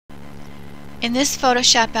In this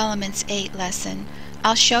Photoshop Elements 8 lesson,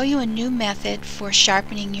 I'll show you a new method for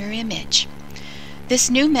sharpening your image.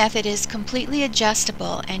 This new method is completely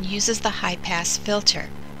adjustable and uses the high-pass filter.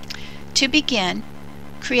 To begin,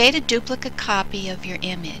 create a duplicate copy of your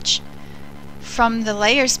image. From the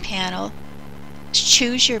Layers panel,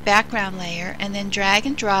 choose your background layer and then drag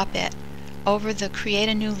and drop it over the Create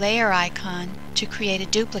a New Layer icon to create a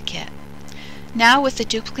duplicate. Now, with the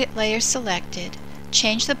duplicate layer selected,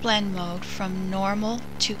 change the blend mode from normal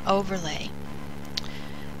to overlay.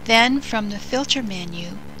 Then from the filter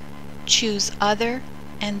menu, choose other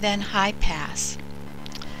and then high pass.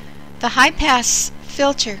 The high pass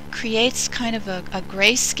filter creates kind of a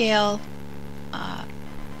grayscale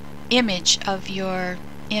image of your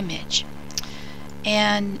image.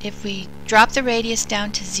 And if we drop the radius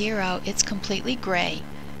down to 0, it's completely gray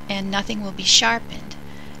and nothing will be sharpened.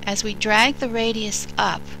 As we drag the radius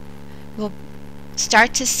up, we'll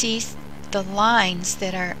start to see the lines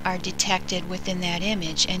that are detected within that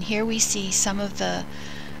image, and here we see some of the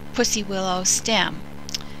pussy willow stem.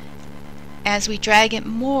 As we drag it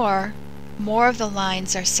more of the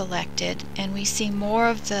lines are selected, and we see more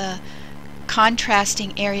of the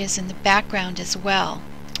contrasting areas in the background as well.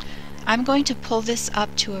 I'm going to pull this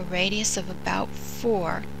up to a radius of about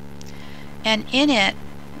 4, and in it,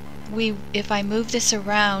 if I move this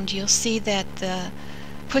around, you'll see that the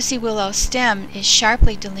pussy willow stem is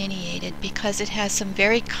sharply delineated because it has some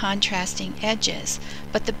very contrasting edges,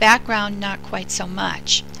 but the background not quite so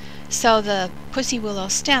much. So the pussy willow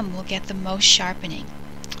stem will get the most sharpening.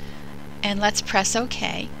 And let's press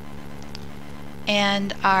OK.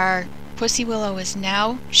 And our pussy willow is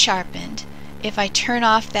now sharpened. If I turn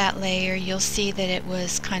off that layer, you'll see that it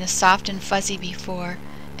was kind of soft and fuzzy before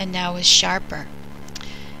and now is sharper.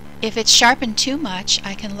 If it's sharpened too much,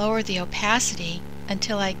 I can lower the opacity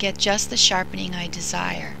until I get just the sharpening I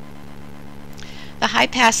desire. The high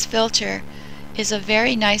pass filter is a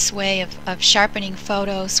very nice way of sharpening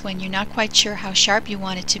photos when you're not quite sure how sharp you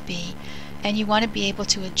want it to be, and you want to be able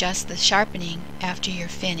to adjust the sharpening after you're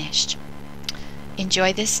finished.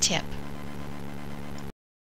 Enjoy this tip.